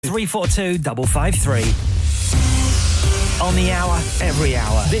342 553. On the hour, every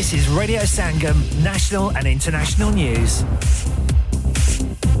hour. This is Radio Sangam, national and international news.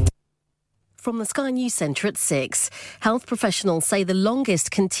 From the Sky News Centre at 6. Health professionals say the longest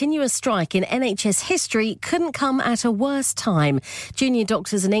continuous strike in NHS history couldn't come at a worse time. Junior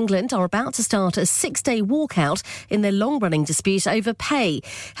doctors in England are about to start a 6-day walkout in their long-running dispute over pay.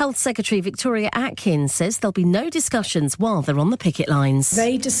 Health Secretary Victoria Atkins says there'll be no discussions while they're on the picket lines.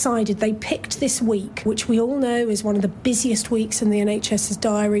 They picked this week, which we all know is one of the busiest weeks in the NHS's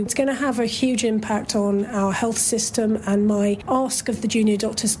diary. It's going to have a huge impact on our health system, and my ask of the Junior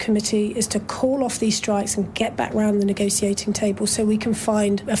Doctors Committee is to call off these strikes and get back round the negotiating table so we can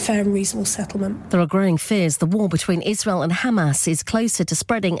find a fair and reasonable settlement. There are growing fears the war between Israel and Hamas is closer to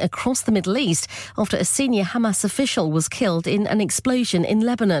spreading across the Middle East after a senior Hamas official was killed in an explosion in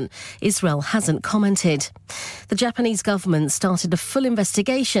Lebanon. Israel hasn't commented. The Japanese government started a full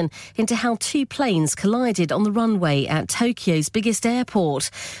investigation into how 2 planes collided on the runway at Tokyo's biggest airport.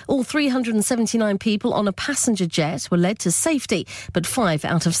 All 379 people on a passenger jet were led to safety, but 5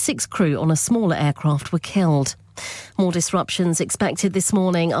 out of 6 crew on a smaller aircraft were killed. More disruptions expected this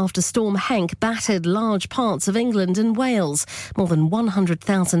morning after Storm Henk battered large parts of England and Wales. More than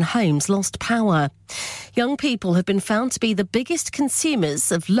 100,000 homes lost power. Young people have been found to be the biggest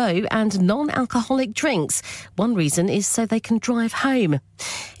consumers of low and non-alcoholic drinks. One reason is so they can drive home.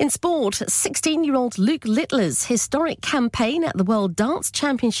 In sport, 16-year-old Luke Littler's historic campaign at the World Darts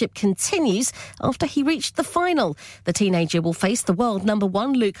Championship continues after he reached the final. The teenager will face the world number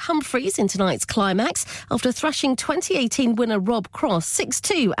 1 Luke Humphries in tonight's climax after thrashing 2018 winner Rob Cross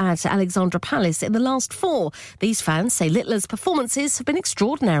 6-2 at Alexandra Palace in the last 4. These fans say Littler's performances have been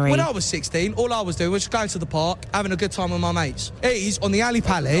extraordinary. When I was 16, all I was doing was going to the park, having a good time with my mates. He's on the alley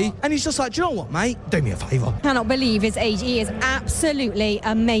pally, and he's just like, do you know what, mate? Do me a favour. I cannot believe his age. He is absolutely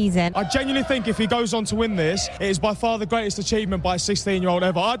amazing. I genuinely think if he goes on to win this, it is by far the greatest achievement by a 16-year-old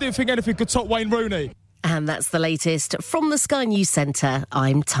ever. I didn't think anything could top Wayne Rooney. And that's the latest from the Sky News Centre.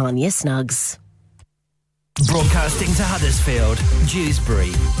 I'm Tanya Snuggs. Broadcasting to Huddersfield,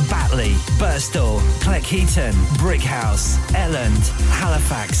 Dewsbury, Batley, Birstall, Cleckheaton, Brickhouse, Elland,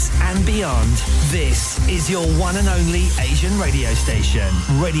 Halifax and beyond. This is your one and only Asian radio station.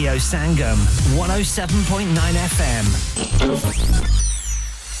 Radio Sangam, 107.9 FM.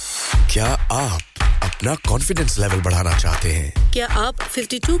 क्या आप अपना confidence level बढ़ाना चाहते हैं? क्या आप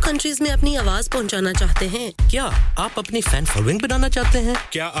 52 countries में अपनी आवाज पहुंचाना चाहते हैं? क्या आप अपनी फैन फॉलोइंग बनाना चाहते हैं?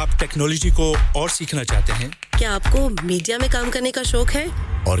 क्या आप टेक्नोलॉजी को और सीखना चाहते हैं? क्या आपको मीडिया में काम करने का शौक है?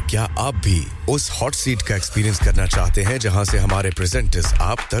 और क्या आप भी उस हॉट सीट का एक्सपीरियंस करना चाहते हैं जहां से हमारे प्रेजेंटर्स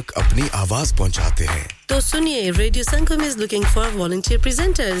आप तक अपनी आवाज पहुंचाते हैं? तो सुनिए, Radio Sangam is looking for volunteer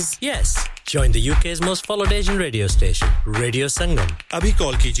presenters. Yes, join the UK's most followed Asian radio station, Radio Sangam. Abhi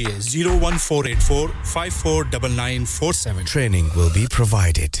call kijiye 01484 549947. Training will be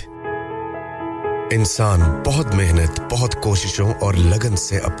provided. इंसान बहुत मेहनत, बहुत कोशिशों और लगन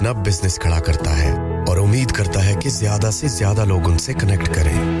से अपना बिजनेस खड़ा करता है और उम्मीद करता है कि ज़्यादा से ज़्यादा लोग उनसे कनेक्ट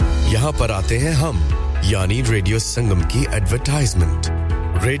करें। यहाँ पर आते हैं हम, यानी रेडियो संगम की एडवर्टाइजमेंट।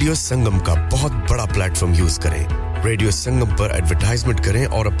 रेडियो संगम का बहुत बड़ा प्लेटफॉर्म यूज करें। रेडियो संगम पर एडवर्टाइजमेंट करें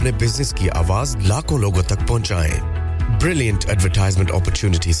और अपने बिजनेस की आवाज लाखों लोगों तक पहुंचाएं। Brilliant advertisement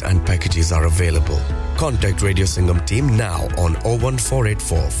opportunities and packages are available. Contact Radio Sangam team now on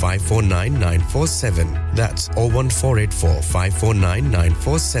 01484 549 947. That's 01484 549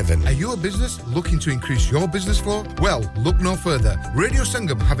 947. Are you a business looking to increase your business flow? Well, look no further. Radio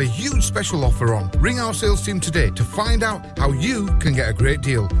Sangam have a huge special offer on. Ring our sales team today to find out how you can get a great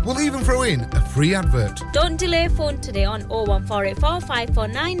deal. We'll even throw in a free advert. Don't delay, phone today on 01484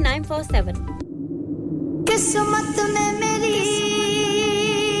 549 947. किस्मत में मेरी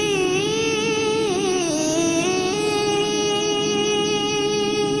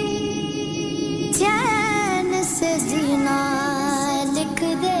चैन से जीना लिख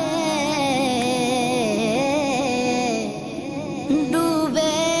दे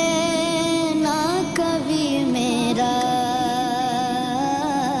डूबे ना कभी मेरा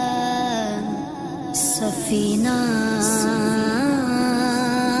सफीना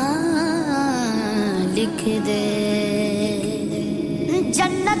लिख दे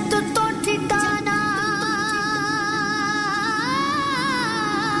जन्नत तो ठिकाना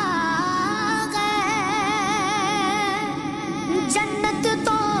जन्नत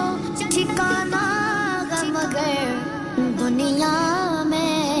तो ठिकाना मगर दुनिया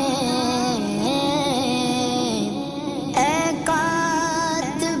में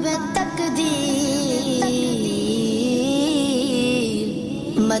एकात तकदीर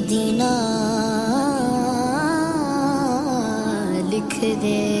मदीना लिख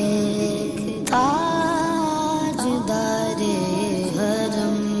दे ताजदारे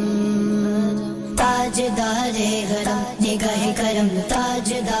हरम ताजदारे हरम निगाहे करम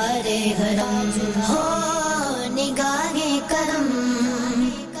ताजदारे हरम हो निगाहे करम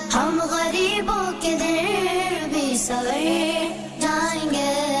हम गरीबों के दिल भी सवर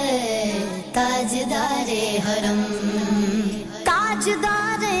जाएंगे ताजदारे हरम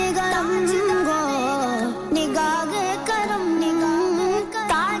ताजदारे गरम गो निगाहे करम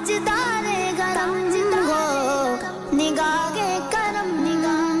ताजदारे गरम गो निगाहे करम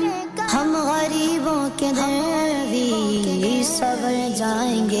हम गरीबों के दिल भी सवर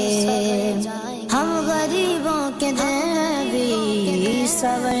जाएंगे हम गरीबों के दिल भी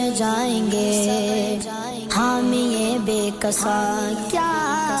सवर जाएंगे हम ये बेकसा क्या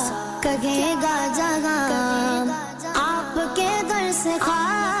कहेगा जगह आपके दर से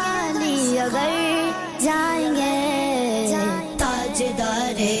खाली अगर जाएंगे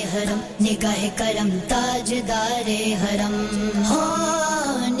ताजदारे हरम निगाहे करम ताजदारे हरम हो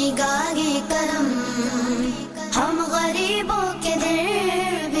निगाहे करम हम गरीबों के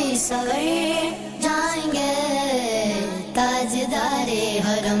दिल भी सवर जाएंगे ताजदारे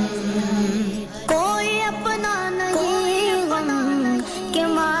हरम कोई अपना नहीं गम के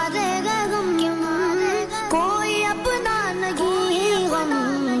मारेगा गम कोई अपना नहीं गम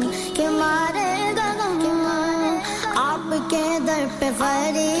के मारेगा गम आपके दर पे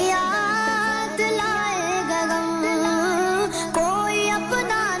फरियाद लाएगा गम कोई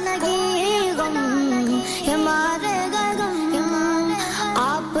अपना नहीं गम के मारेगा गम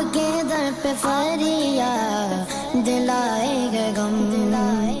आपके दर पे फरियाद दिलाएगा गम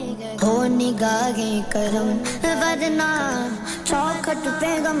हो निगाहे करम वरना चौखट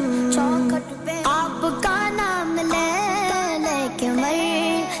पे गम आपका नाम ले लेके मर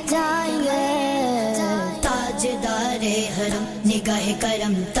जाएंगे ताजदारे हरम निगाहे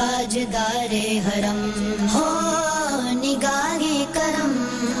करम ताजदारे हरम हो निगाहे करम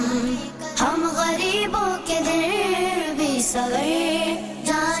हम गरीबों के दिल भी सवर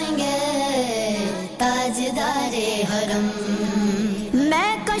जाएंगे ताजदारे हरम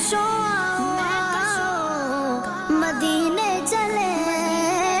मैं कशो मदीने चले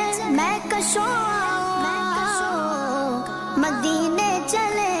मैं कशो मदीने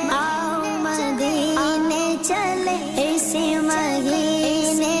चले आओ मदीने चले इसी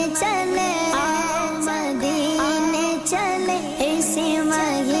महीने चले आओ मदीने चले इसी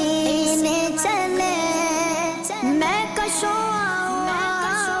महीने चले मैं कशो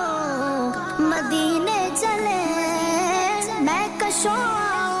मदीने चले मैं कशो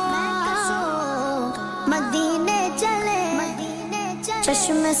मदीने चले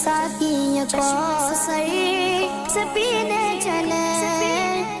चश्म साकी कौसर से पीने चले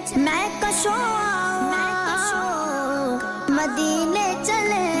मैं कशो मदीने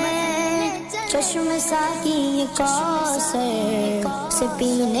चले चश्म साकी कौसर से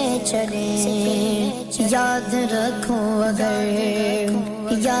पीने चले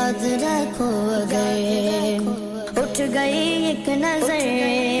याद रखो अगर उठ गई एक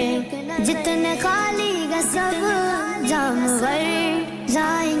नजर जितने खाली सब जानवर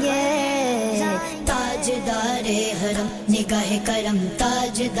जाएंगे ताजदारे हरम निगाहे करम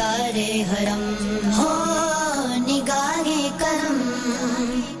ताजदारे हरम हो निगाहे करम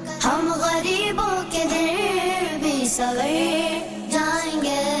हम गरीबों के दिल भी सवर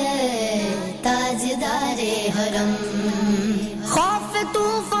जाएंगे ताजदारे हरम खौफ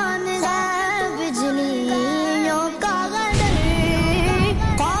तूफान बिजलियों का गदर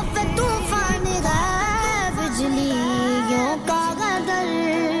खौफ तूफान बिजलियों का गदर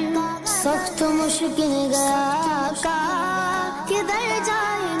सख्त मुश्किल गया का किधर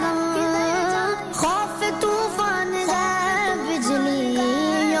जाएगा खौफ तूफान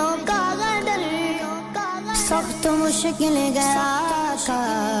बिजलियों का गदर सख्त मुश्किल गया का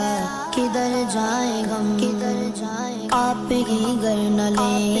किधर जाएगा आप ही घर न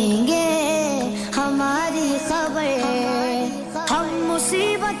लेंगे हमारी खबर हम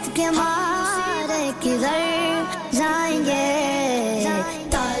मुसीबत के मारे किधर जाएंगे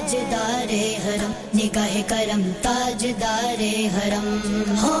ताजदारे हरम निगाहे करम ताजदारे हरम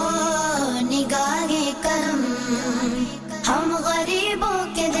हो निगाहे करम हम गरीबों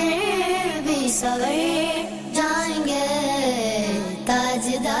के दिल भी सवर जाएंगे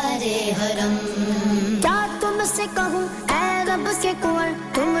ताजदारे हरम क्या तुमसे कहूँ ऐ रब के कुंवर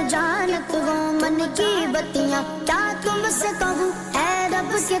तुम जानत हो मन की बत्तियाँ क्या तुमसे कहूँ ऐ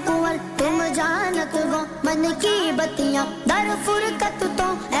रब के कुंवर तुम जानत हो मन की बत्तियाँ दर फुरकत तो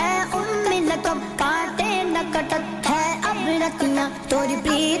ऐ उम्मी लकब काटे न कटत है अब रतियां तोरी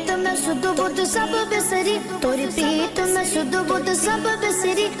प्रीत में सुध बुध सब बिसरी तोरी प्रीत में सुध बुध सब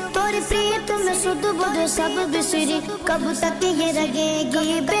बिसरी तोरी प्रीत में सुध बुध सब बिसरी कब तक ये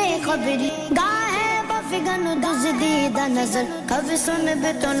रहेगी बेखबरी गाहे बफिगन दुजदी दा नजर कब सुन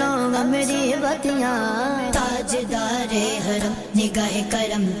बितनो मेरी बतियां ताजदारे हरम निगाहे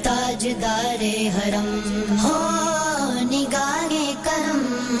करम ताजदारे हरम हो निगाहे करम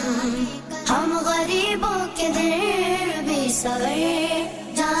हम गरीबों के दिल भी सवर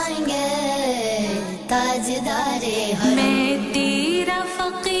जाएंगे ताजदारे हरम मैं तेरा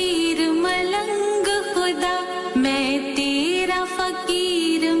फकीर मलंग खुदा मैं तेरा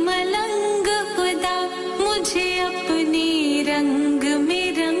फकीर मलंग खुदा मुझे अपने रंग में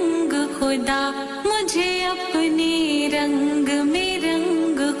रंग खुदा मुझे अपने रंग में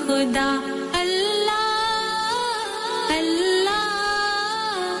रंग खुदा अल्लाह अल्लाह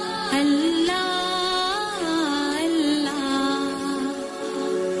अल्लाह अल्लाह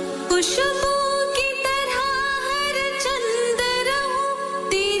खुशबू की तरह हर चंद रहूं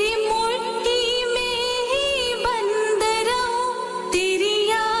तेरी मुट्ठी में ही बंद रहूं तेरी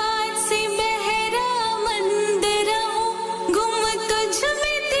याद से बहरा मंद रहूं गुम तुझ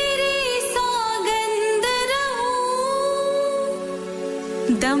में तेरी सौगंध रहूं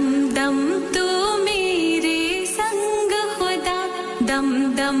दम दम तू मेरे संग खुदा दम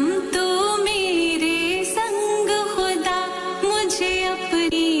दम तू मेरे संग खुदा मुझे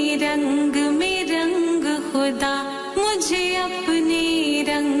अपनी रंग में रंग खुदा मुझे अपने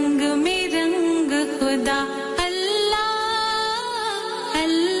रंग में रंग खुदा अल्लाह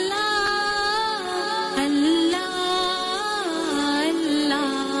अल्लाह अल्लाह अल्लाह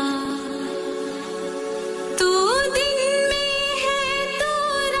तू दिन में है तू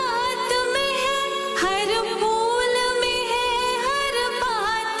रात में है हर फूल में है हर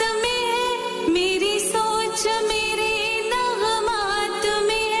बात में है मेरी सोच मेरे नगमात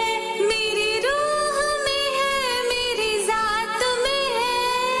में है मेरी रूह में है मेरी जात में है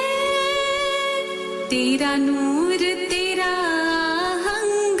तेरा नूर तेरा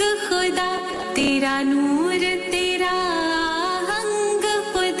हंग खुदा तेरा नूर तेरा हंग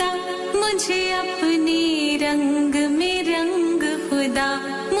खुदा मुझे अपने रंग में रंग खुदा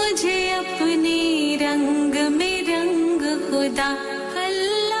मुझे अपने रंग में रंग खुदा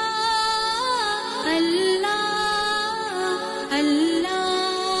अल्लाह अल्लाह अल्लाह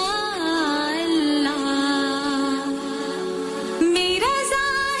अल्लाह मेरा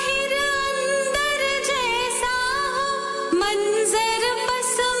ज़ाहिर अंदर जैसा हो मंजर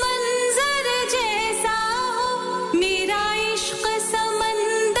पस मंजर जैसा हो मेरा इश्क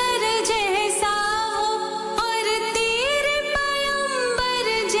समंदर जैसा हो और तेरे पैगंबर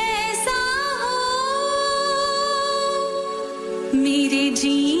जैसा हो मेरे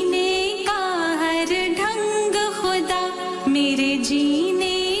जीने का हर ढंग खुदा मेरे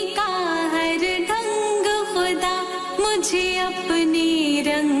जीने का हर ढंग खुदा मुझे अपने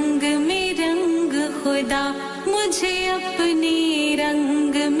रंग में रंग खुदा मुझे अपने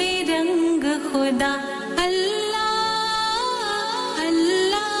रंग में रंग खुदा अल्लाह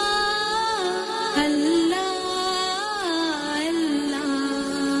अल्लाह अल्लाह अल्लाह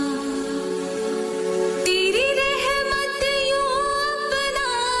तेरी रहमत यूं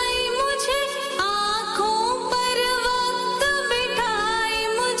अपनाए मुझे आँखों पर वक्त बिठाए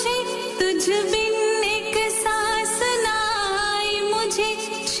मुझे तुझ बिन एक सांस ना आए मुझे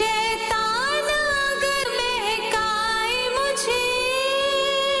शैतान अगर बहकाए मुझे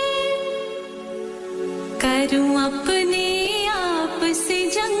करूं अपने आप से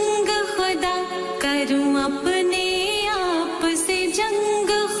जंग खुदा करूं अपने आप से जंग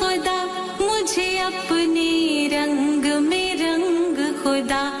खुदा मुझे अपने रंग में रंग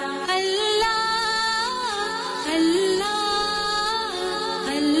खुदा अल्लाह अल्लाह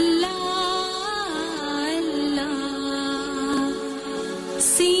अल्लाह अल्लाह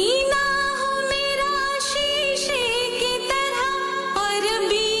सीना हो मेरा शीशे की तरह और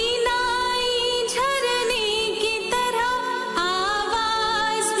बीनाई झरने की तरह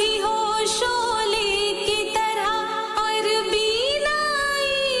आवाज भी हो शोले की तरह और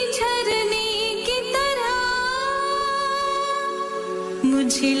बीनाई झरने की तरह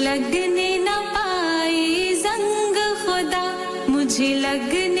मुझे लगने न पाए जंग खुदा मुझे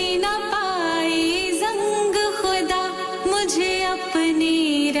लगने न पाए जंग खुदा मुझे अपने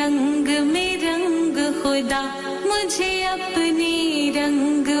रंग में रंग खुदा मुझे अपने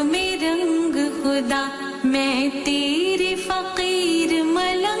रंग में रंग खुदा मैं तेरी फकीर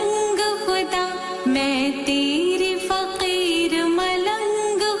मलंग खुदा मैं तेरी फकीर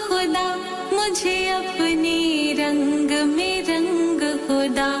मलंग खुदा मुझे अपने रंग में रंग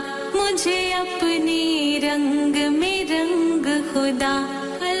खुदा मुझे अपने रंग में रंग खुदा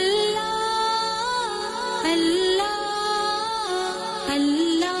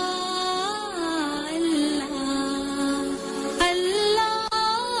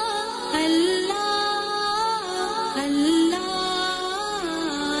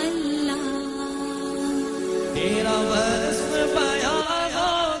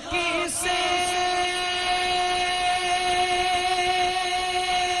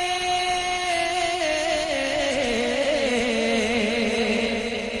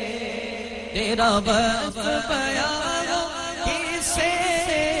बस बयान किसे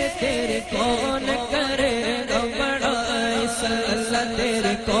तेरे कौन करेगा बड़ा अल्लाह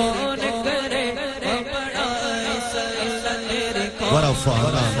तेरे कौन करेगा बड़ा अल्लाह तेरे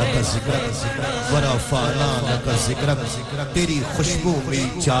वरफ़ाना लका ज़िक्रक वरफ़ाना लका ज़िक्रक तेरी खुशबू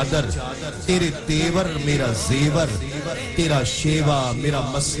मेरी चादर तेरे तेवर मेरा ज़ेवर तेरा शेवा मेरा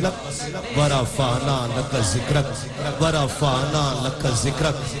मसलक वरफ़ाना लका ज़िक्रक वरफ़ाना लका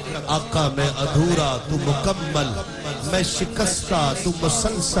ज़िक्रक आका मैं अधूरा तू मुकम्मल मैं शिकस्ता तू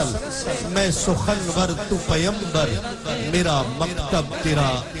मुसलसल मैं सुखनवर तू पैगंबर मेरा मकतब तेरा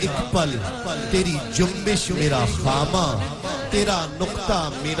इकपल तेरी जुम्बिश मेरा खामा तेरा नुक्ता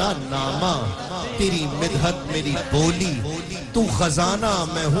मेरा नामा तेरी मिदहत मेरी बोली तू खजाना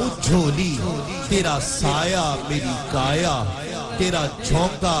मैं हूँ झोली तेरा साया मेरी काया तेरा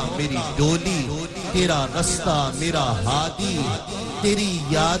झोंका मेरी डोली तेरा रास्ता मेरा हादी तेरी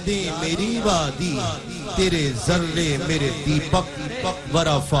यादें मेरी वादी तेरे जर्रे मेरे दीपक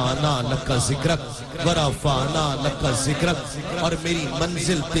वरफ़ाना लका ज़िक्रक वरफ़ाना लका ज़िक्रक और मेरी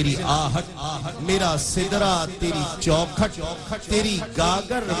मंजिल तेरी आहट मेरा सिदरा तेरी चौखट तेरी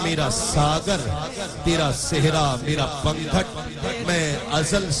गागर मेरा सागर तेरा सेहरा मेरा पंखट मैं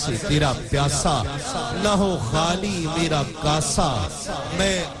अज़ल से तेरा प्यासा न हो खाली मेरा कासा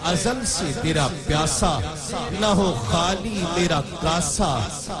मैं अज़ल से तेरा प्यासा न हो खाली मेरा कासा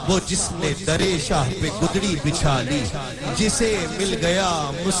वो जिसने दरे शाह पे गुदड़ी बिछा ली जिसे मिल गया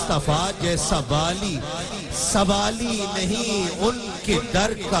मुस्तफा जैसा वाली सवाली नहीं उनके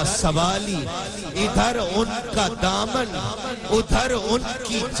दर का सवाली इधर उनका दामन उधर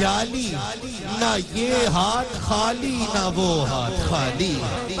उनकी जाली ना ये हाथ खाली ना वो हाथ खाली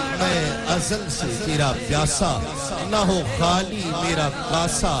मैं अज़ल से तेरा प्यासा ना हो खाली मेरा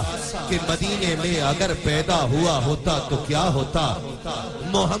कासा कि मदीने में अगर पैदा हुआ होता तो क्या होता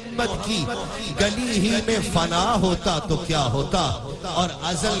मोहम्मद की गली ही में फना होता तो क्या होता और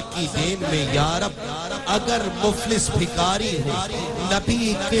अज़ल की देन में यारब अगर मुफलिस भिखारी हो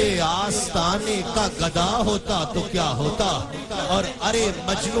नबी के आस्ताने का गदा होता तो क्या होता और अरे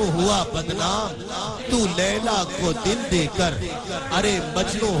मजनू हुआ बदनाम तू लैला को दिल देकर अरे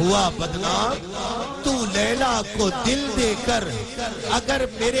मजनू हुआ बदनाम तू लैला को दिल देकर अगर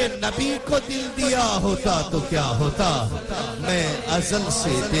मेरे नबी को दिल दिया होता तो क्या होता मैं अज़ल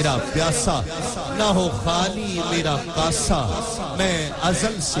से तेरा प्यासा ना हो खाली मेरा कासा मैं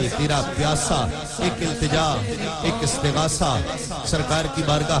अज़ल से तेरा प्यासा एक इल्तिजा एक इस्तिगासा सरकार की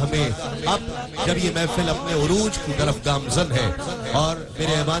बारगाह में अब जब ये महफिल अपने उरूज की तरफ गामज़न है और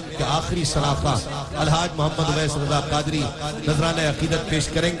मेरे ऐवान के आखिरी सलाखा अलहाज मोहम्मद उवैस रज़ा कादरी नजराने अकीदत पेश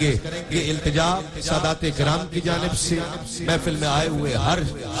करेंगे ये इल्तिजा सादात किराम की जानिब से महफिल में आए हुए हर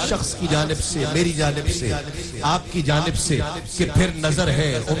शख्स की जानिब से मेरी जानिब से आपकी जानिब से कि फिर नजर है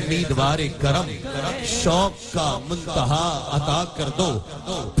उम्मीदवार करम शौक का मुंतहा अता कर दो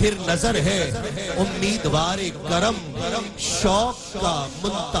फिर नजर है उम्मीदवार करम शौक का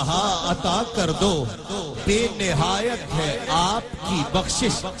मुंतहा अता कर दो बेनिहायत है आपकी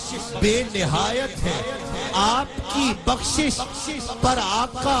बख्शिश बेनिहायत है आपकी बख्शिश पर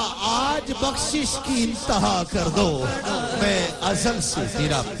आका आज बख्शिश की इंतहा कर दो मैं अज़ल से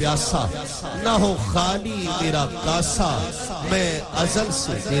तेरा प्यासा न हो खाली मेरा कासा मैं अज़ल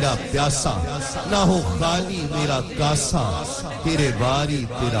से तेरा प्यासा न हो खाली मेरा कासा तेरे वारी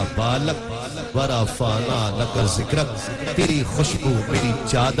तेरा बालक वरफ़ाना लका ज़िक्रक तेरी खुशबू मेरी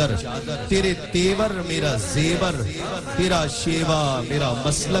चादर तेरे तेवर मेरा ज़ेवर तेरा शेवा मेरा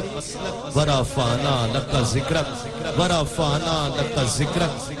मसलक वरफ़ाना लका ज़िक्रक वरफ़ाना लका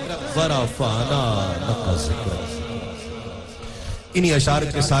ज़िक्रक वरफ़ाना लका ज़िक्रक इन्हीं अशार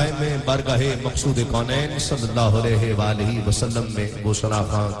के साए में बारगाहे मक़सूद कौनैन सल्लल्लाहु अलैहि वसल्लम में वो सना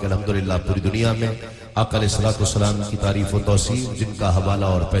खां के अल्हम्दुलिल्लाह पूरी दुनिया में आका अलैहिस्सलातु वस्सलाम की तारीफ व तौसीफ जिनका हवाला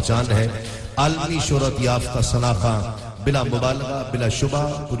और पहचान है आलमी शोहरत याफ्ता सना खां बिला मुबालगा बिला शुबा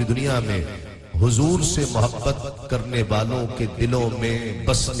पूरी दुनिया में हुजूर से मोहब्बत करने वालों के दिलों में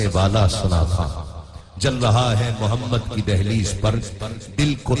बसने वाला सना खां चल रहा है मोहम्मद की दहलीज पर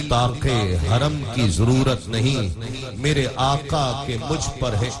दिल को ताक़े हरम की जरूरत नहीं मेरे आका के मुझ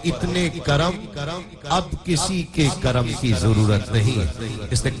पर है इतने करम अब किसी के करम की जरूरत नहीं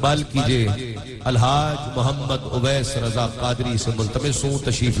इस्तकबाल कीजिए अलहाज मोहम्मद उवैस रजा कादरी से मुल्तमिस हूं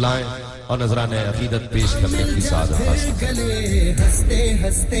तशरीफ लाएं और नजराने अकीदत पेश करने की सादत हासिल हंसते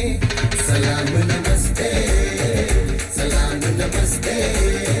हंसते सलाम नमस्ते सलाम नमस्ते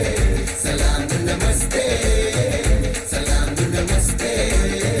सलाम नमस्ते सलाम नमस्ते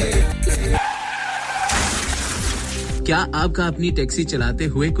क्या आपका अपनी टैक्सी चलाते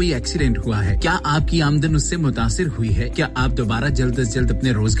हुए कोई एक्सीडेंट हुआ है क्या आपकी आमदन उससे मुतासिर हुई है क्या आप दोबारा जल्द से जल्द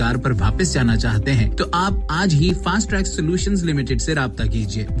अपने रोजगार पर वापस जाना चाहते हैं तो आप आज ही फास्ट ट्रैक सॉल्यूशंस लिमिटेड से राब्ता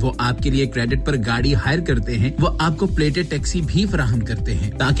कीजिए वो आपके लिए क्रेडिट पर गाड़ी हायर करते हैं वो आपको प्लेटेड टैक्सी भी फराहम करते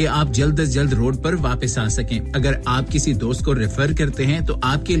हैं ताकि आप जल्द से जल्द रोड पर वापस आ सकें अगर आप किसी दोस्त को रेफर करते हैं तो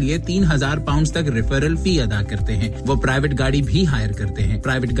आपके लिए 3000 पाउंड तक रेफरल फी अदा करते हैं वो प्राइवेट गाड़ी भी हायर करते हैं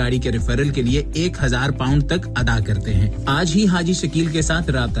प्राइवेट गाड़ी के रेफरल के लिए 1000 पाउंड तक अदा करते हैं आज ही हाजी शकील के साथ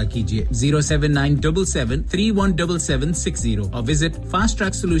राब्ता कीजिए 07977317760 और visit fast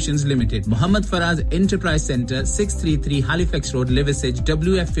track solutions limited Mohammad Faraz enterprise centre 633 Halifax road Liversedge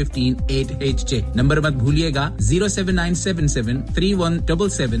WF15 8HJ number मत भूलिएगा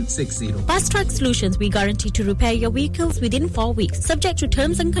 07977317760 Fast Track Solutions we guarantee to repair your vehicles within 4 weeks subject to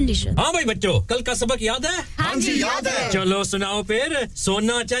terms and conditions हां भाई बच्चों कल का सबक याद है हां जी याद है चलो सुनाओ फिर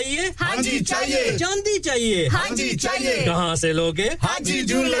सोना चाहिए हां जी चाहिए चांदी चाहिए हां जी चाहिए कहां से लोगे हाजी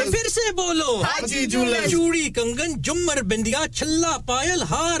जूलर्स फिर से बोलो हाजी जूलर्स चूड़ी कंगन झुमर बिंदिया छल्ला पायल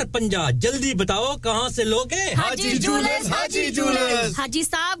हार पंजा जल्दी बताओ कहां से लोगे हाजी जूलर्स हाजी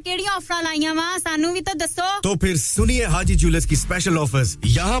साहब केड़ी ऑफर लाईया वा सानू भी तो दसो तो फिर सुनिए हाजी जूलर्स की स्पेशल ऑफर्स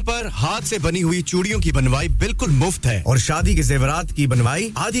यहां पर हाथ से बनी हुई चूड़ियों की बनवाई बिल्कुल मुफ्त है और शादी के जेवरात की बनवाई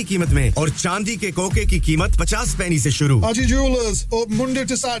आधी कीमत में और चांदी के कोके की कीमत 50 पैसे से शुरू Haji jewellers open Monday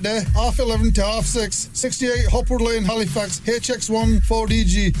to Saturday 11:30 to 6:30 68 Hopwood Lane Halifax HX1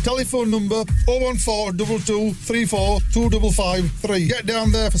 4DG telephone number 01422342553 get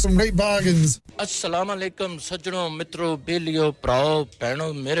down there for some great bargains अस्सलाम वालेकुम सज्जनों मित्रों बेलियो भराओ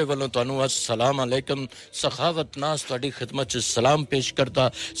भैणों मेरे ਵੱਲੋਂ ਤੁਹਾਨੂੰ अस्सलाम वालेकुम सखावत नास ਤੁਹਾਡੀ ਖidmat ਚ ਸਲਾਮ ਪੇਸ਼ ਕਰਦਾ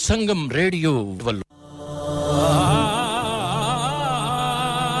ਸੰਗਮ ਰੇਡੀਓ ਵੱਲੋਂ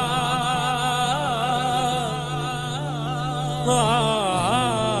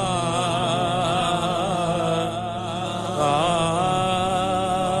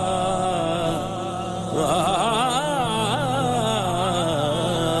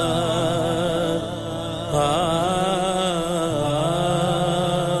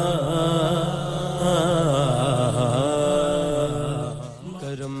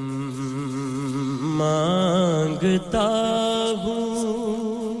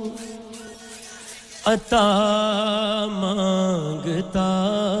अता मांगता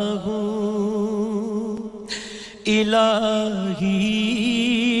हूँ इलाही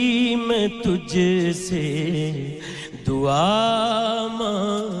मैं तुझसे दुआ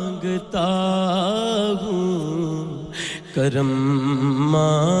मांगता हूँ करम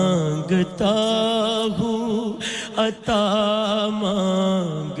मांगता हूँ अता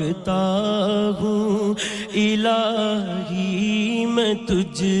मांगता हूँ इलाही मैं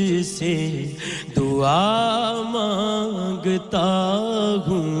तुझसे दुआ मांगता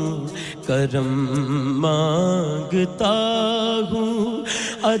हूँ करम मांगता हूँ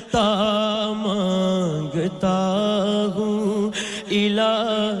अता मांगता हूँ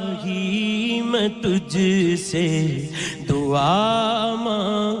इलाही मैं तुझसे दुआ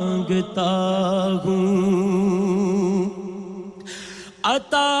मांगता हूँ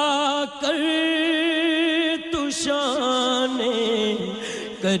अता कर तू शाने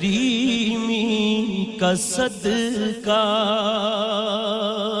करीमी का सदका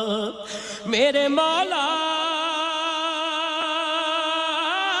मेरे मौला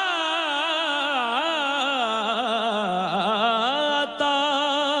अता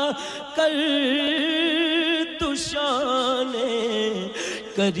कर तू शाने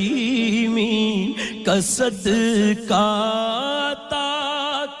करीमी का सदका अता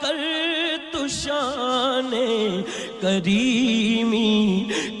कर तू शाने करीमी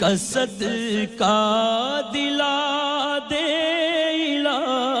का सदका दिला दे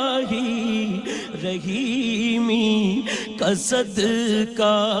इलाही रहीमी का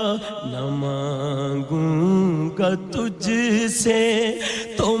सदका न मांगूंगा तुझसे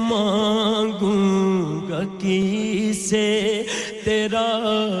तो मांगूंगा किसे तेरा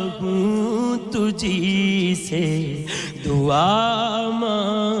हूँ तुझी से दुआ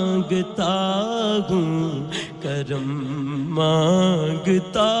मांगता हूँ करम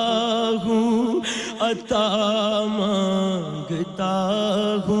मांगता हूँ عطا مانگتا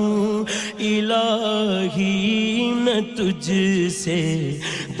ہوں الہی میں تجھ سے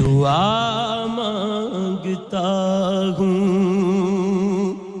دعا مانگتا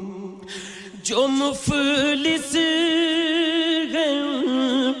ہوں جو مفلس ہیں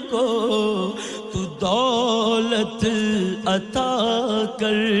کو تو دولت عطا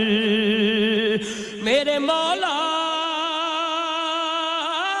کر میرے مولا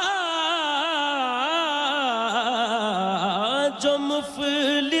جو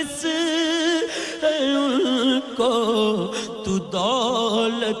مفلس ہیں ان کو تو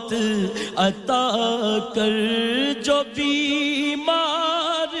دولت عطا کر جو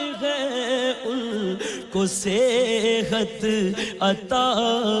بیمار ہیں ان کو صحت عطا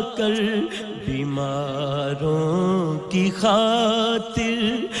کر بیماروں کی خاطر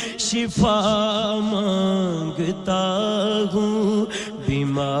شفا مانگتا ہوں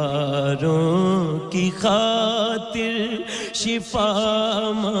بیماروں کی خاطر شفا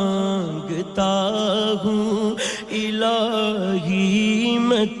مانگتا ہوں الہی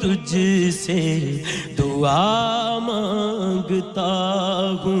میں تجھ سے دعا مانگتا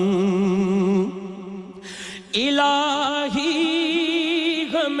ہوں الہی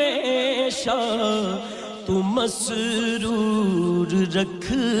ہمیشہ تو مسرور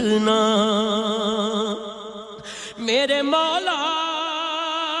رکھنا میرے مولا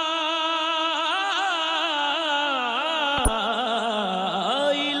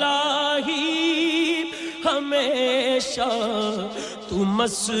الہی ہمیشہ تو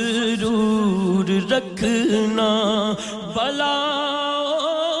مسرور رکھنا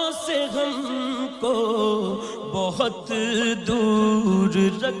بلاؤں سے ہم کو بہت دور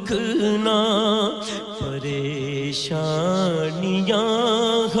رکھنا پریشانیاں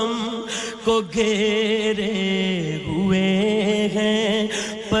ہم کو گھیرے ہوئے ہیں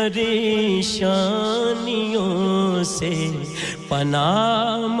پریشانیوں سے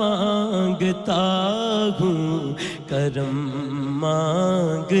پناہ مانگتا ہوں کرم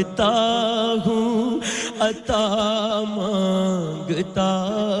مانگتا ہوں عطا مانگتا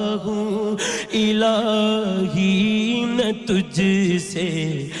ہوں الہی میں تجھ سے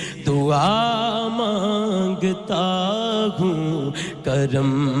دعا مانگتا ہوں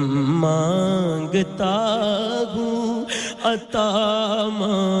کرم مانگتا ہوں عطا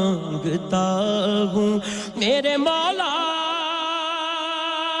مانگتا ہوں میرے مولا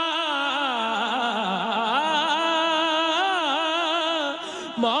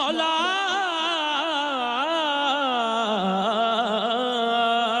مولا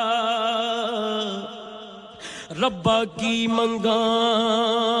ربا کی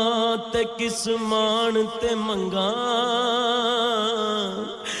منگاں تے کس مان تے منگاں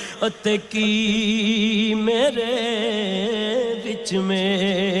تے کی میرے وچ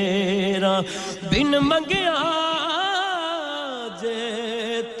میرا بن منگیا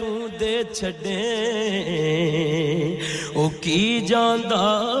جے تو دے چھڑے او کی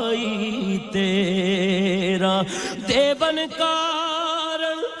جاندائی تیرا دیون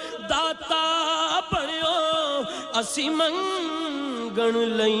کارن داتا بڑیو اسی منگن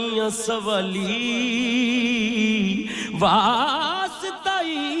لئیاں سوالی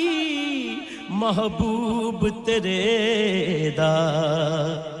واسطائی محبوب تیرے دا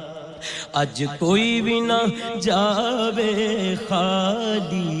اج کوئی بھی نہ جاوے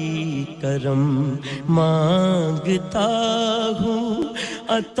خالی کرم مانگتا ہوں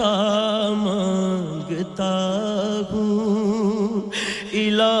عطا مانگتا ہوں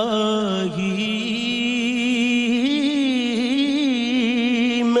الہی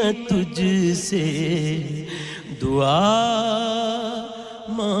میں تجھ سے دعا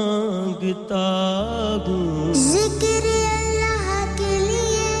مانگتا ہوں ذکر اللہ کے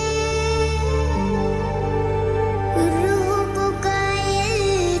لیے روح کو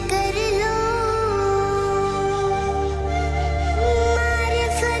قائل کر لو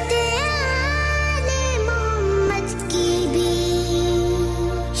معرفت آل محمد کی بھی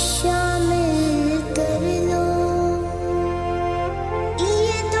شامل کر لو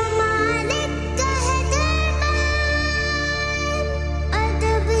یہ تو مالک کا ہے دربار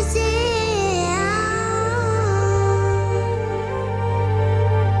ادب سے آؤ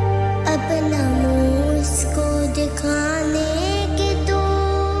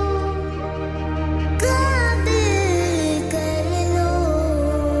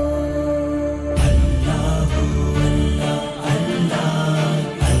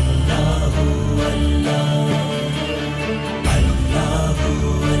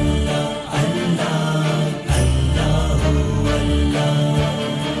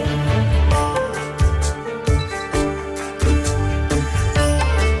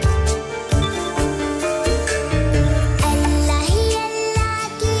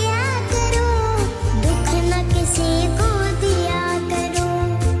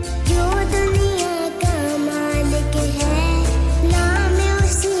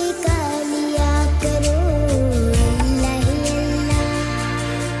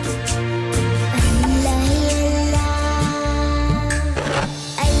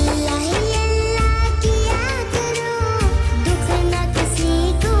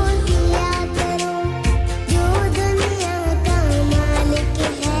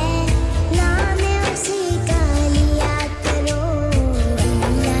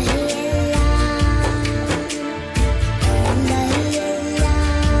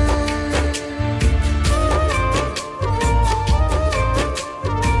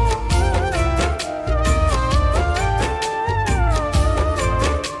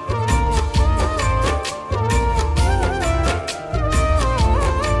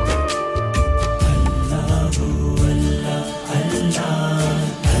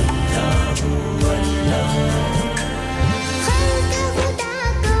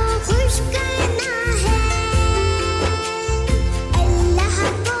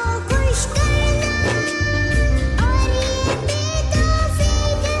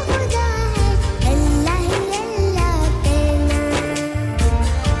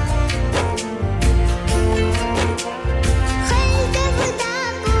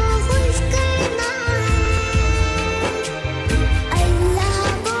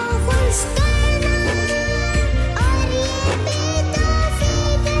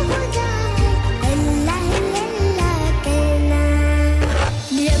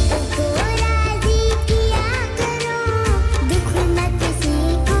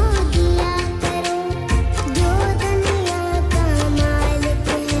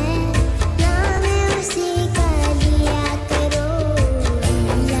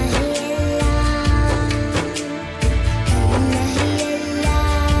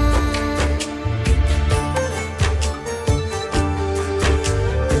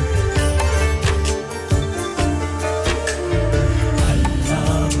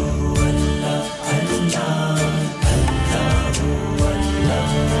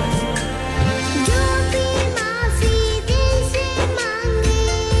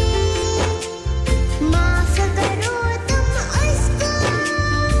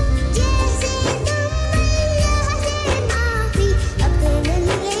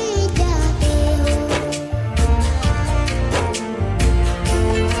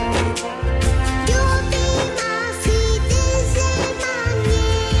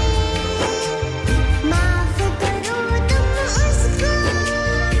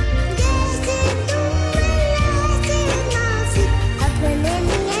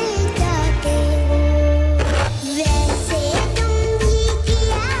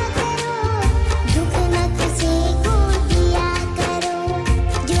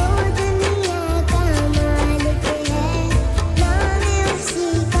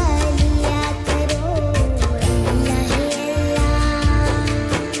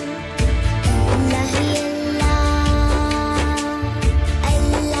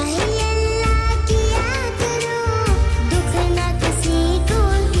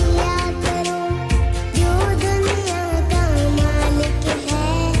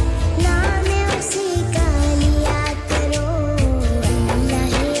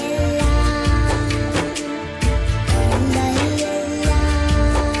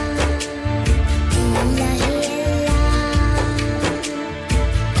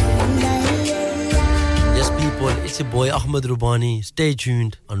boy Ahmed Rubani. Stay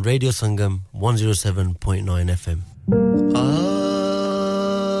tuned on Radio Sangam 107.9 FM.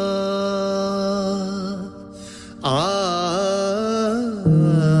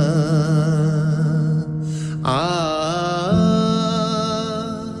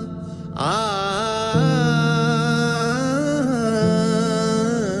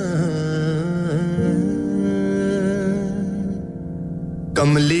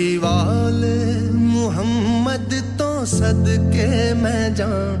 कमली वाले मुहम्मद तो सदके मैं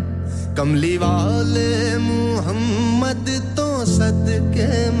जाऊं कमली वाले मुहम्मद तो सदके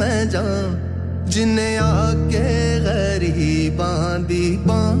मैं जाऊं जिन्हें आके गरीबां दी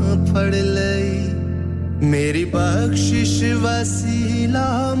बां फड़ लई मेरी बख्शिश वसीला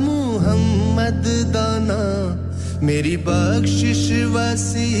मुहम्मद दाना मेरी बख्शिश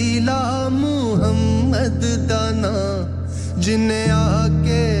वसीला मुहम्मद दाना जिन्हें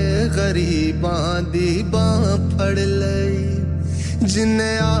आके गरीबां दी बां फड़ लई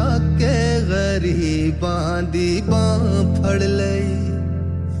जिन्हें आके गरीबां दी बां फड़ लई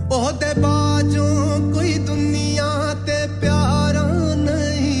ओहदे बाजों कोई दुनिया ते प्यारा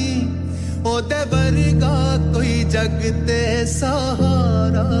नहीं ओहदे वर्गा कोई जग ते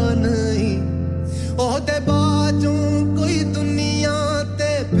सहारा नहीं ओहदे बाजों कोई दुनिया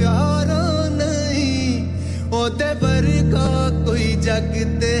ते प्यारा ओदे वर्गा कोई जग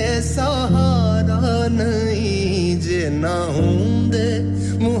ते सहारा नहीं जे ना होंदे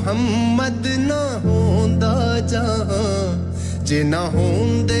मुहम्मद ना होंदा जहां जे ना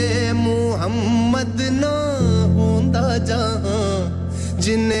होंदे मुहम्मद ना होंदा जहां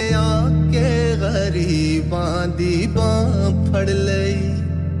जिन्ने आके गरीबां दी बां फड़ लई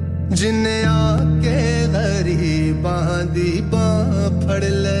जिन्ने आके गरीबां दी बां फड़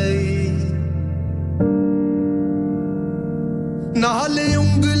लई नाल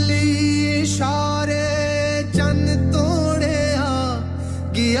उंगली इशारे चन तोड़िया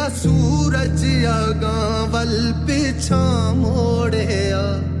गया सूरज आगां वल पिछा मोड़िया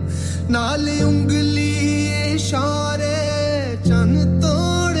नाल उंगली इशारे चन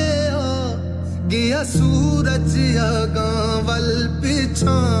तोड़िया गया सूरज आगां वल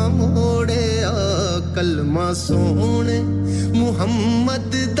पिछा मोड़िया कलमा सोहणे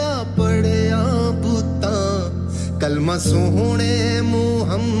मुहम्मद दा पढ़िया बुता कलमा सोहणे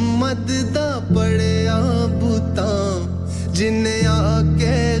मुहम्मद दा पढ़िया बुता जिन्हें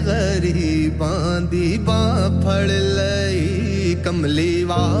आके गरीबां दी बां फड़ लई कमली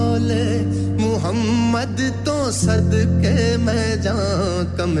वाले मुहम्मद तो सदके मैं जाऊं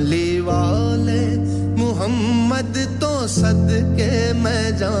कमली वाले मुहम्मद तो सदके मैं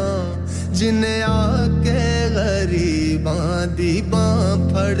जाऊं जिन्हें आके गरीबां दी बां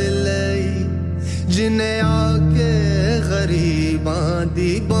फड़ लई जिन्हें आके गरीबां दी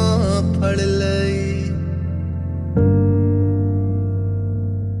बां फड़ लई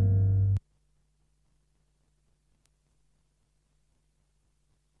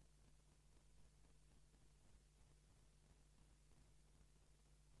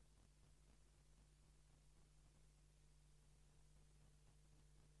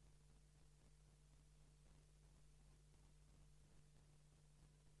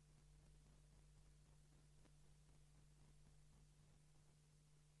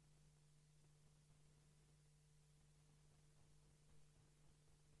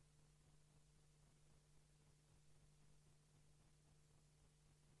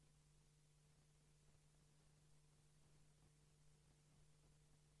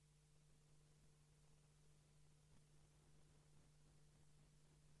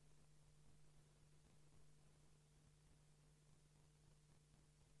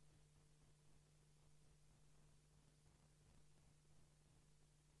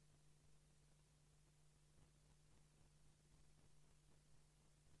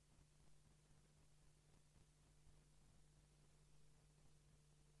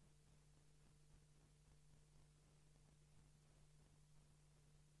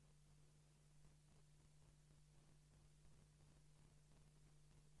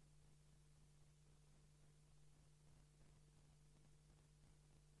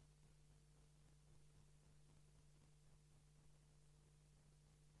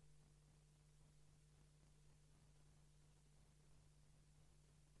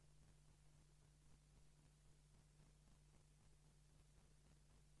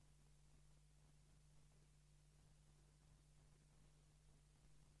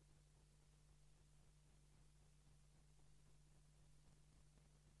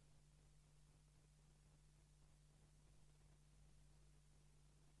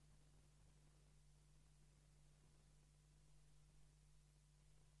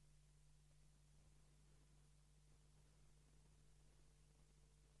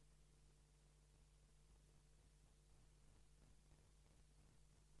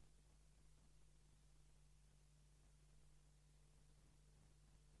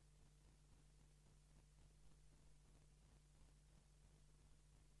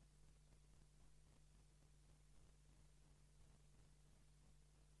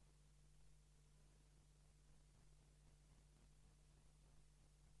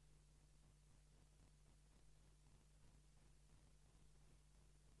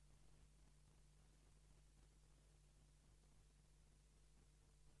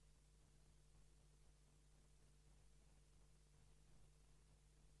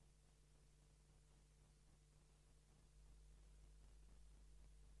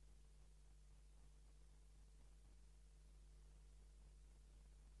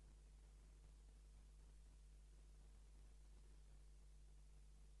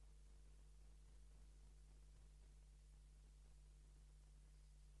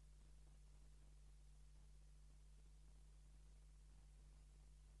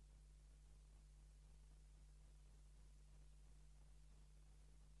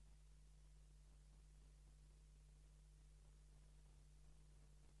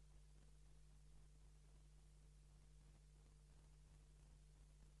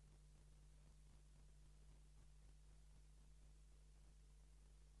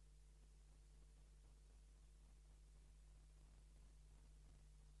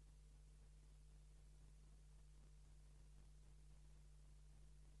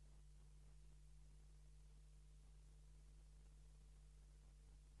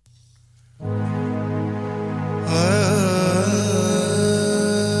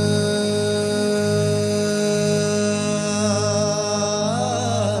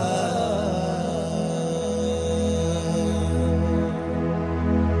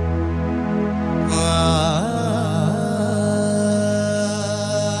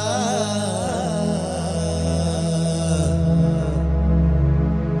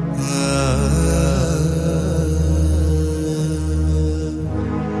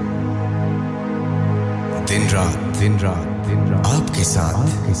दिन रात आपके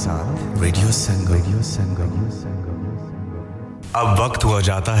साथ रेडियो संगम अब वक्त हुआ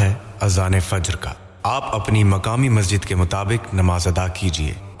जाता है अज़ान फज्र का आप अपनी मकामी मस्जिद के मुताबिक नमाज अदा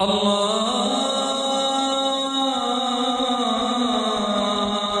कीजिए अल्लाह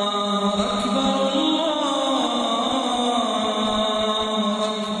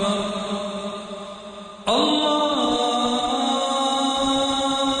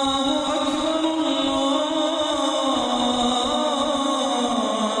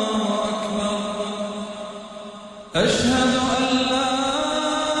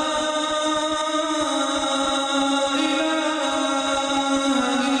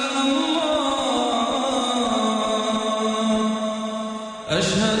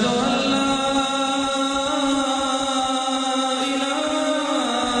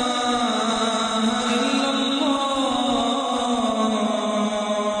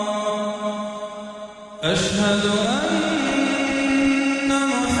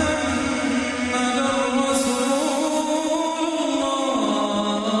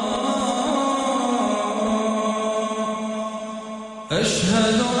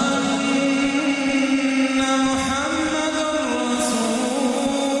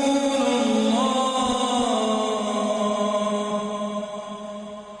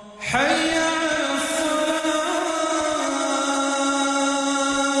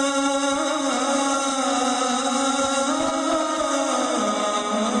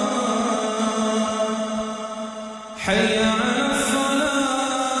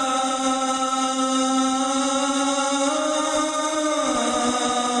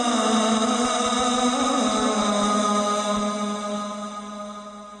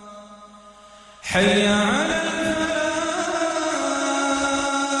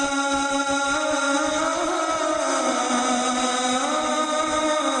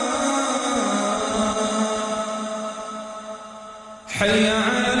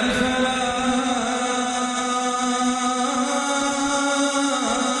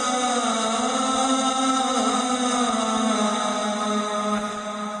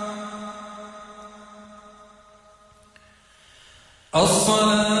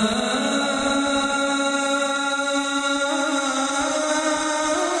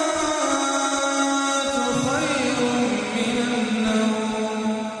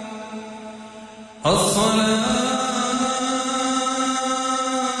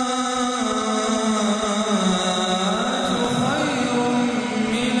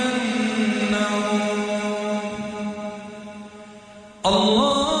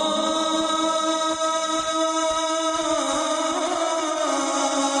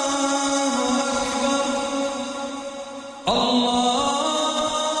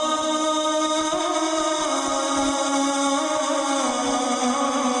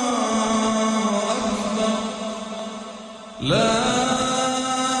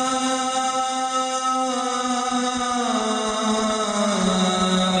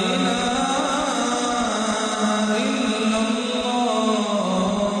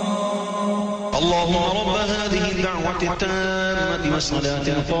والصلاة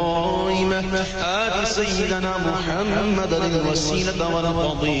القائمة آت سيدنا محمد الوسيلة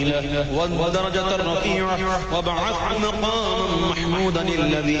والفضيلة والدرجة الرفيعة وابعثه مقاما محمودا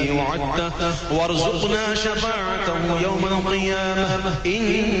الذي وعدته وارزقنا شفاعته يوم القيامة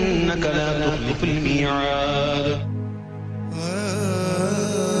إنك لا تخلف الميعاد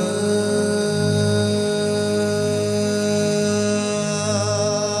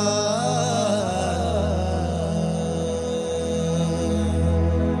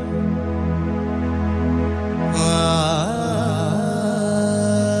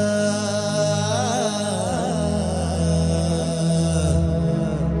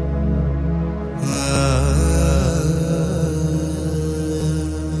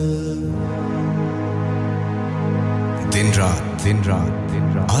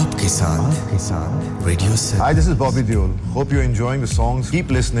Hi, this is Bobby Deol. Hope you're enjoying the songs. Keep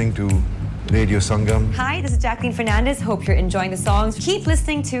listening to Radio Sangam. Hi, this is Jacqueline Fernandez. Hope you're enjoying the songs. Keep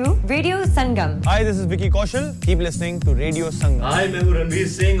listening to Radio Sangam. Hi, this is Vicky Kaushal. Keep listening to Radio Sangam. Hi, मैं हूँ रणवीर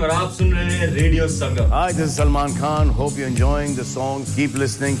सिंह और आप सुन रहे हैं Radio Sangam. Hi, this is Salman Khan. Hope you're enjoying the songs. Keep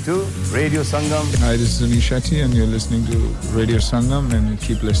listening to Radio Sangam. Hi, this is Anish Shetty and you're listening to Radio Sangam and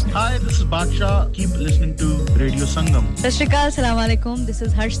keep listening. Hi, this is Baksha. Keep listening to Radio Sangam. Sat Shri Akal, Assalamu Alaikum. This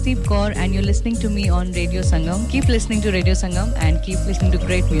is Harshdeep Kaur and you're listening to me on Radio Sangam. Keep listening to Radio Sangam and keep listening to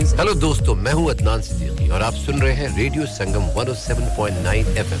great music. Hello दोस्तों मैं हूं अदनान सिद्दीकी और आप सुन रहे हैं radio संगम 107.9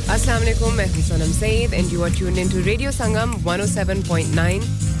 FM अस्सलाम वालेकुम मैं हूं सनम Saeed and you are tuned into Radio Sangam 107.9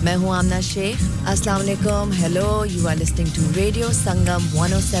 मैं हूं आमना शेख अस्सलाम वालेकुम hello you are listening to Radio Sangam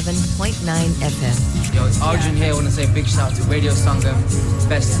 107.9 FM Yo it's Arjun here I want to say a big shout out to Radio Sangam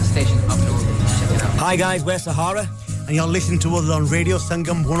best station up north check it out Hi guys we're Sahara and you're listening to us on Radio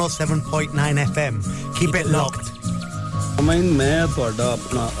Sangam 107.9 FM keep it locked मैं ਤੁਹਾਡਾ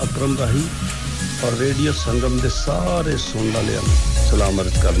ਆਪਣਾ ਅਕਰਮ ਰਾਹੀ ਔਰ radio ਸੰਗਮ ਦੇ ਸਾਰੇ ਸੁਣਨ ਵਾਲਿਆਂ ਨੂੰ ਸਲਾਮ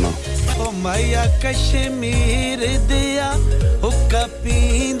ਅਰਜ਼ ਕਰਨਾ ਓ ਮਾਇਆ ਕਸ਼ਮੀਰ ਦਿਆ ਹੁੱਕਾ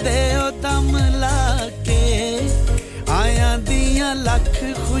ਪੀਂਦੇ ਓ ਦਮ ਲਾ ਕੇ ਆਇਆਂ ਦੀਆਂ ਲੱਖ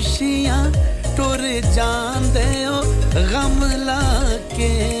ਖੁਸ਼ੀਆਂ ਟੁਰ ਜਾਂਦੇ ਓ ਗਮ ਲਾ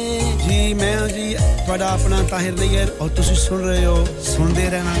ਕੇ ਜੀ ਮੈਂ ਜੀ ਤੁਹਾਡਾ ਆਪਣਾ ਤਾਹਿਰ ਨਈਰ ਔਰ ਤੁਸੀਂ ਸੁਣ ਰਹੇ ਹੋ ਸੁਣਦੇ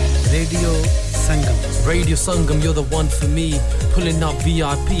ਰਹਿਣਾ radio Sangam. Radio Sangam, you're the one for me. Pulling up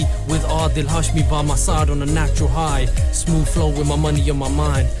VIP with Adil Hashmi by my side on a natural high. Smooth flow with my money on my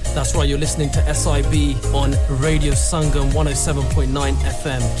mind. That's right, you're listening to SIB on Radio Sangam 107.9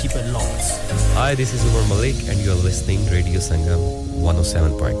 FM. Keep it locked. Hi, this is Umar Malik and you're listening to Radio Sangam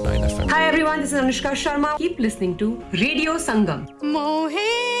 107.9 FM. Hi everyone, this is Anushka Sharma. Keep listening to Radio Sangam. Mohe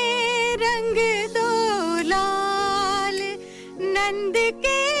rang do laal nand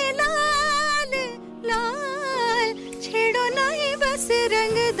ke लाल छेड़ो नहीं बस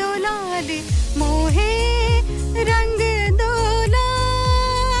रंग दो लाल मोहे रंग दो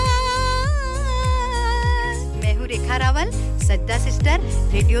लाल मैं हूँ रेखा रावल सज्जा सिस्टर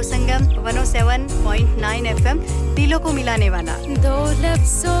रेडियो संगम 107.9 FM दिलों को मिलाने वाला दो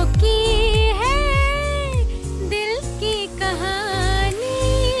लफ्जों की है दिल की कहानी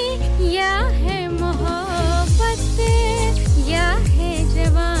या है मोहब्बत या है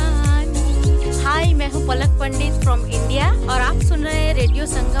जवानी हाय मैं हूं पलक पंडित फ्रॉम इंडिया और आप सुन रहे हैं रेडियो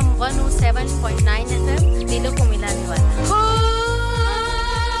संगम 107.9 FM दिलों को मिलाने वाला हो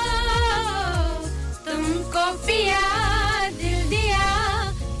तुमको पिया दिल दिया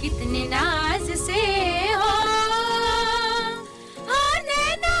कितने नाज से हो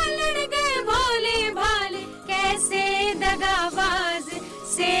नैना लड़ गए भोले भाले कैसे दगाबाज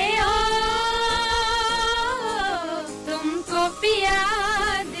से हो तुमको पिया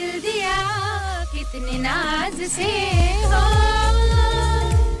दिल दिया कितने नाज से हो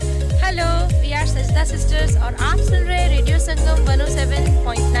हेलो वी आर सजदा सिस्टर्स और आप सुन रहे हैं रेडियो संगम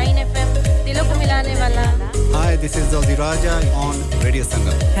 107.9 FM दिलों को मिलाने वाला Hi this is Zozi Raja on Radio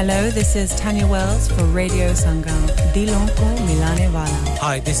Sangam Hello this is Tanya Wells for Radio Sangam Dilon ko milane wala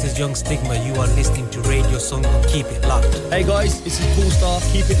Hi this is Young Stigma you are listening to Radio Sangam keep it locked Hey guys this is Cool Star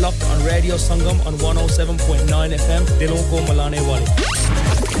keep it locked on Radio Sangam on 107.9 FM Dilon ko milane wala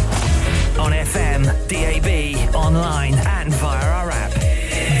On FM, DAB, online and via our app.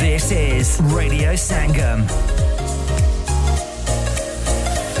 This is Radio Sangam.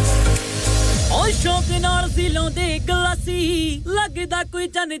 ਸ਼ੌਕ ਨਾਲ ਸੀ ਲਾਉਂਦੇ ਗਲਾਸੀ ਲੱਗਦਾ ਕੋਈ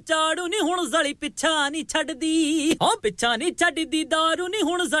ਚੰਨ ਚਾੜੂ ਨਹੀਂ ਹੁਣ ਜ਼ਲੀ ਪਿੱਛਾ ਨਹੀਂ ਛੱਡਦੀ ਹਾਂ ਪਿੱਛਾ ਨਹੀਂ ਛੱਡਦੀ ਦਾਰੂ ਨਹੀਂ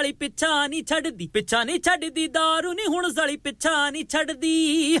ਹੁਣ ਜ਼ਲੀ ਪਿੱਛਾ ਨਹੀਂ ਛੱਡਦੀ ਪਿੱਛਾ ਨਹੀਂ ਛੱਡਦੀ ਦਾਰੂ ਨਹੀਂ ਹੁਣ ਜ਼ਲੀ ਪਿੱਛਾ ਨਹੀਂ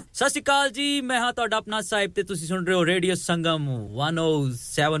ਛੱਡਦੀ ਸਤਿ ਸ਼੍ਰੀ ਅਕਾਲ ਜੀ ਮੈਂ ਹਾਂ ਤੁਹਾਡਾ ਆਪਣਾ ਸਾਹਿਬ ਤੇ ਤੁਸੀਂ ਸੁਣ ਰਹੇ ਹੋ ਰੇਡੀਓ ਸੰਗਮ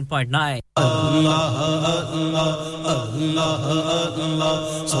 107.9 Allah Allah Allah Allah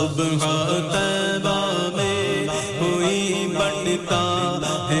subhan taiba mein hui banta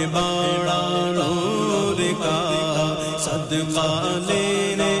hai bada نور کا صدقہ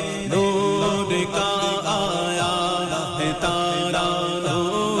لینے نور کا آیا ہے تارا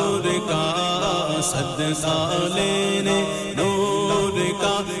نور کا صدقہ لینے نور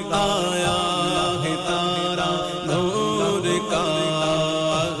کا آیا ہے تارا نور کا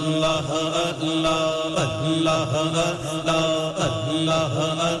اللہ اللہ اللہ اللہ اللہ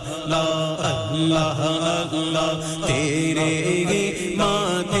اللہ اللہ تیرے ہی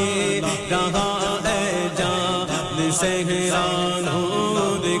ماتھے رہا ہے جان صحرا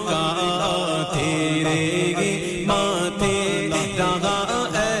نور کا تیرے ہی ماتھے رہا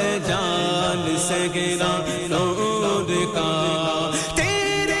ہے جان صحرا نور کا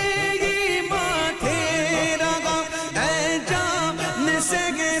تیرے ہی ماتھے رہا ہے جان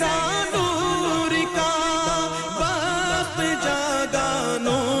صحرا نور کا بخت جاگا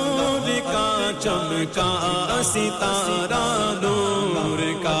نور کا چمکا ستارہ نور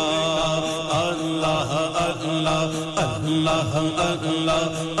کا اللہ اللہ اللہ اللہ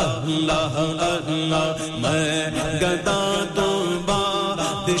اللہ اللہ میں گدا تو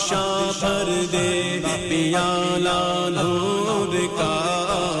بادشاہ بھر دے پیالہ نور کا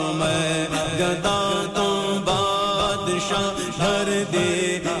میں گدا تو بادشاہ بھر دے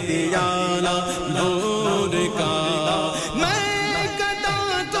پیالہ نور کا میں گدا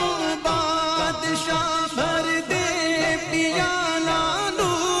تو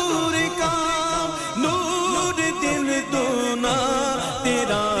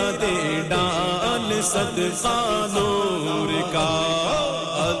सदका नूर का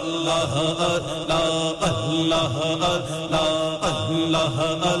अल्लाह अल्लाह अल्लाह अल्लाह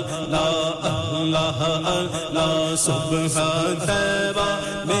अल्लाह अल्लाह अल्लाह सुबह तैबा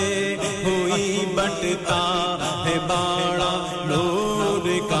में हुई बटता है बाड़ा नूर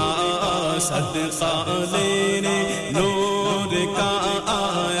का सदका लेने नूर का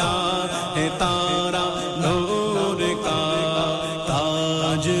आया है तारा नूर का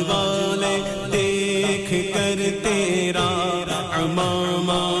ताज वाले देख कर तेरा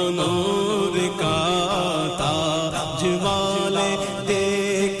अमामा नूर का ताज वाले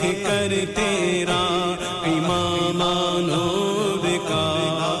देख कर तेरा इमामा नूर का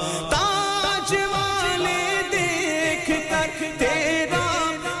ताज वाले देख कर तेरा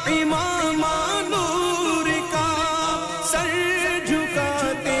इमामा नूर का सर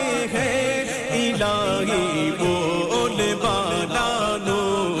झुकाते हैं इलाही बोल बाला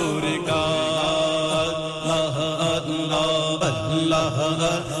नूर का अल्लाह अल्लाह अल्लाह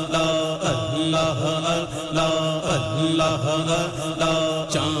अल्लाह अल्लाह अल्लाह अल्लाह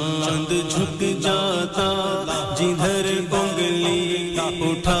चांद झुक जाता जिधर उंगली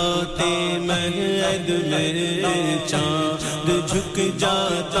उठाते महद में चांद झुक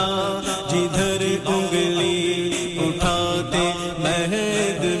जाता जिधर उंगली उठाते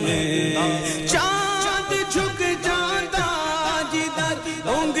महद में चांद झुक जाता जिधर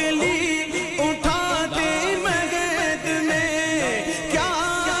उंगली उठाते महद में क्या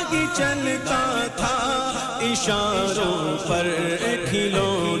ही चलता था इशारों पर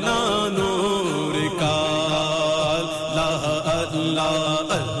खिलौना नूर का अल्लाह अल्लाह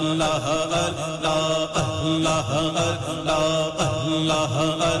अल्लाह अल्लाह अल्लाह अल्लाह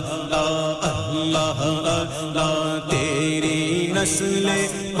अल्लाह अल्लाह अल्लाह तेरी नस्ल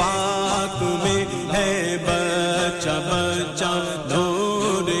पाक में है बच्चा बच्चा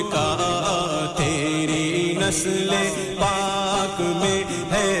नूर का तेरी नस्ल पाक में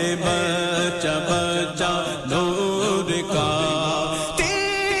है बच्चा बच्चा नूर का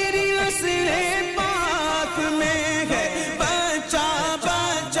तेरी नस्ल पाक में है बच्चा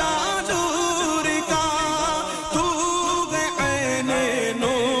बच्चा नूर का तू है ऐने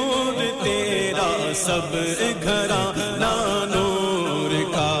नूर तेरा सब घराना नूर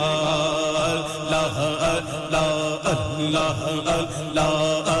का अल्लाह अल्लाह अल्लाह अल्लाह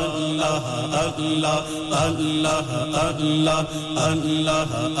अल्लाह अल्लाह अल्लाह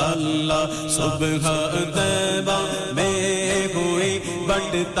अल्लाह अल्लाह सुबह तैबा में हुई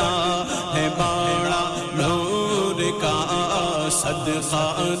बटता है बाड़ा नूर का सदका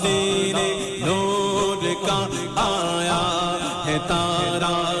देने नूर का आया है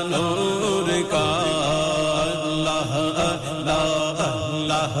तारा नूर का अल्लाह अल्लाह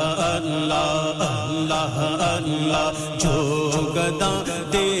अल्लाह अल्लाह अल्लाह अल्लाह जो गदा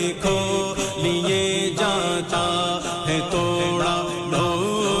देखो लिए जाता है तोड़ा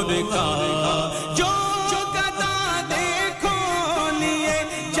नूर का जो गदा देखो लिए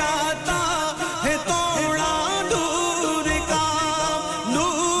जाता है तोड़ा नूर का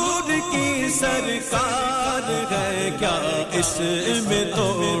नूर की सरकार है क्या इसमें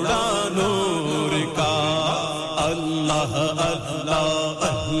तोड़ा नूर का अल्लाह अल्लाह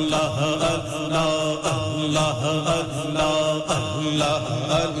अल्लाह अल्लाह अल्लाह अल्लाह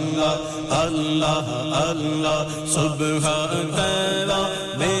अल्लाह अल्लाह अल्लाह सुबह तैबा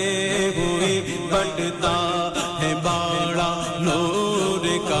में हुई बटता है बाड़ा नूर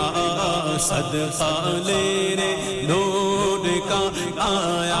का सदका लेने नूर का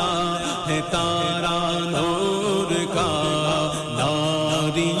आया है तारा नूर का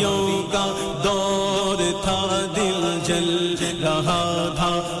नारियों का दौर था दिल जल रहा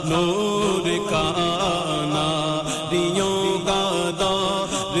था नूर का नारियों का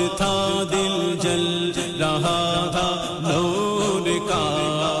दौर था दिल जल रहा था नूर का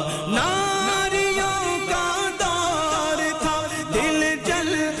नारियों का दौर था दिल जल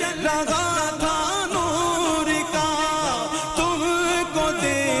रहा था नूर का तुमको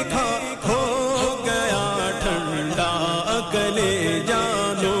देखा हो गया ठंडा कलेजा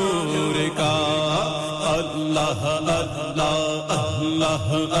नूर का अल्लाह अल्लाह अल्लाह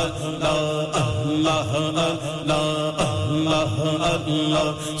अल्लाह अल्लाह अल्लाह अल्लाह अल्लाह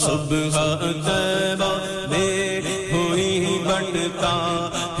सुबह तैबा में हुई बटता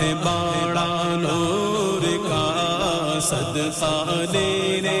है बाड़ा नूर का सदका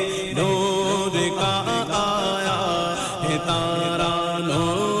लेने नूर का आया है तारा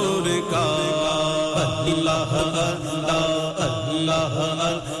नूर का अल्लाह अल्लाह अल्लाह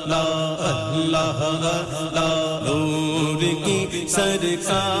अल्लाह अल्लाह अल्लाह नूर की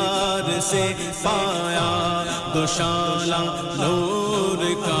सरकार से पाया दोशाला नूर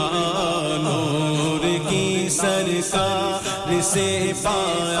का नूर سرکار سے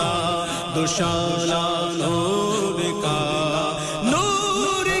پایا دوشالہ نور کا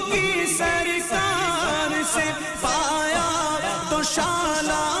نور کی سرکار سے پایا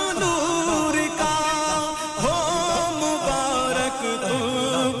دوشالہ نور کا ہو مبارک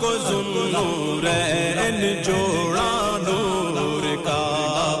تم کو ذوالنورین جوڑا نور کا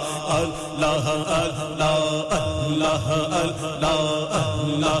اللہ اللہ اللہ اللہ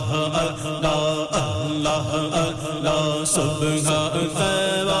اللہ اللہ اللہ صبح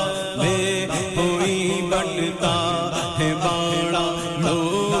طیبہ میں ہوئی بٹتا ہے باڑا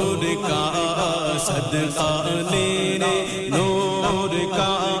نور کا صدقہ لینے نور کا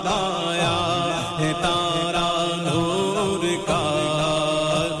آیا ہے تارا نور کا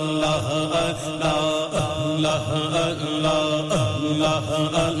اللہ اللہ اللہ اللہ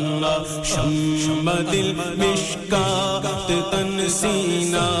اللہ شمع دل مشکات تن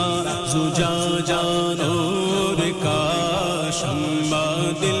سینہ زجاجہ نور کا شمع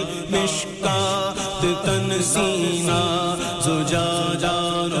دل مشکات تن سینہ زجاجہ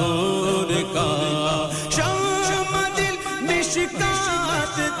نور کا شمع دل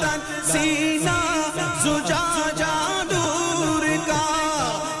مشکات تن سینہ زجاجہ نور کا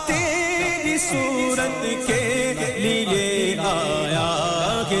تیری صورت کے لیے آیا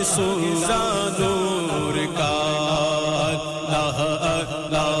کہ سوزا نور کا اللہ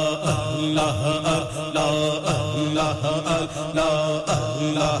اللہ اللہ اللہ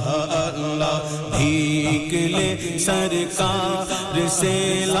اللہ اللہ بھیک لے سرکار سے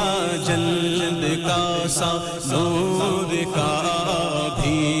لا جلد کا سا نور کا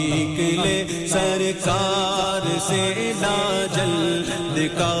بھیک لے سرکار سے لا جلد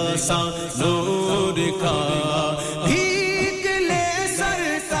کا سا نور کا بھیک لے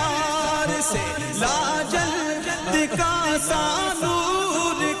سرکار سے لا جلد کا سا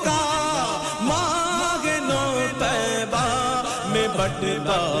نور کا ماہ نو طیبہ میں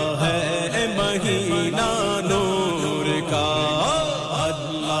بٹتا ہے مہینہ نور کا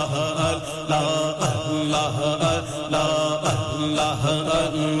اللہ اللہ اللہ اللہ اللہ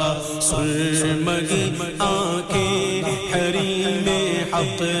اللہ سرمگی آنکھیں حریم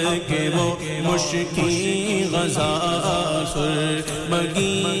حق کے وہ مشکی غزا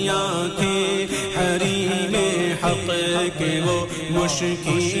سرمگی آنکھیں حریم حق کے وہ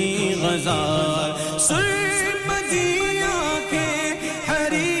مشکی غزا سرمگی آنکھیں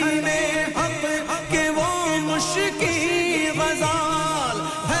حریم حق کے وہ مشکی غزال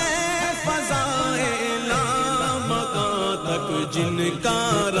ہے فضائے لامکان تک جن کا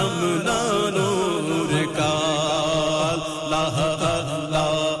رمنا نور کا اللہ اللہ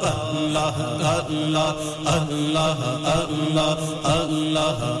اللہ اللہ اللہ اللہ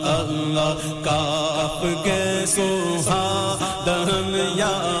اللہ اللہ کاف گیسو ہا دہن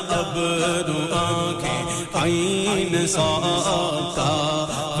یا ابرو آنکھیں عین صاف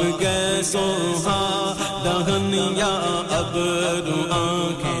کاف گیسو ہا دہن یا ابرو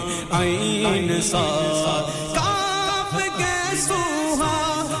آنکھیں عین صاف کاف گیسو ہا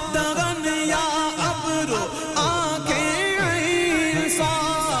دہن یا ابرو آنکھیں عین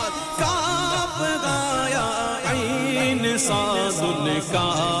صاف کاف گایا عین صاف ان کا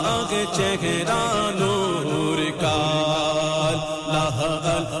چہرہ نور کا اللہ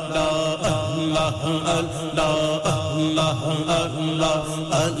اللہ اللہ اللہ اللہ اللہ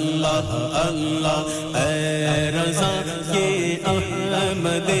اللہ اللہ اے رضا یہ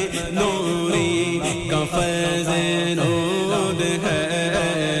احمد نوری کا فیض نور ہے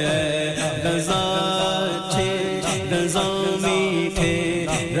رضا اچھے رضا میٹھے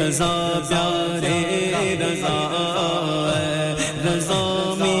رضا پیارے رضا رضا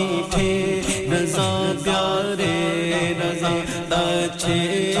میٹھے رضا پیارے رضا اچھے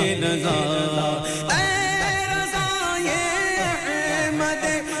رضا اے رضا یہ احمد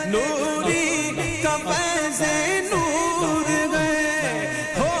نوری کا فیض نور گئے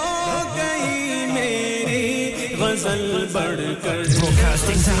ہو گئی میری غزل بڑھ کر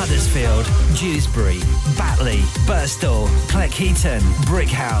broadcasting to Huddersfield, Dewsbury, Batley, Birstall, Cleckheaton,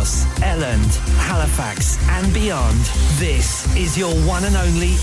 Brickhouse, Elland, Halifax and beyond. This is your one and only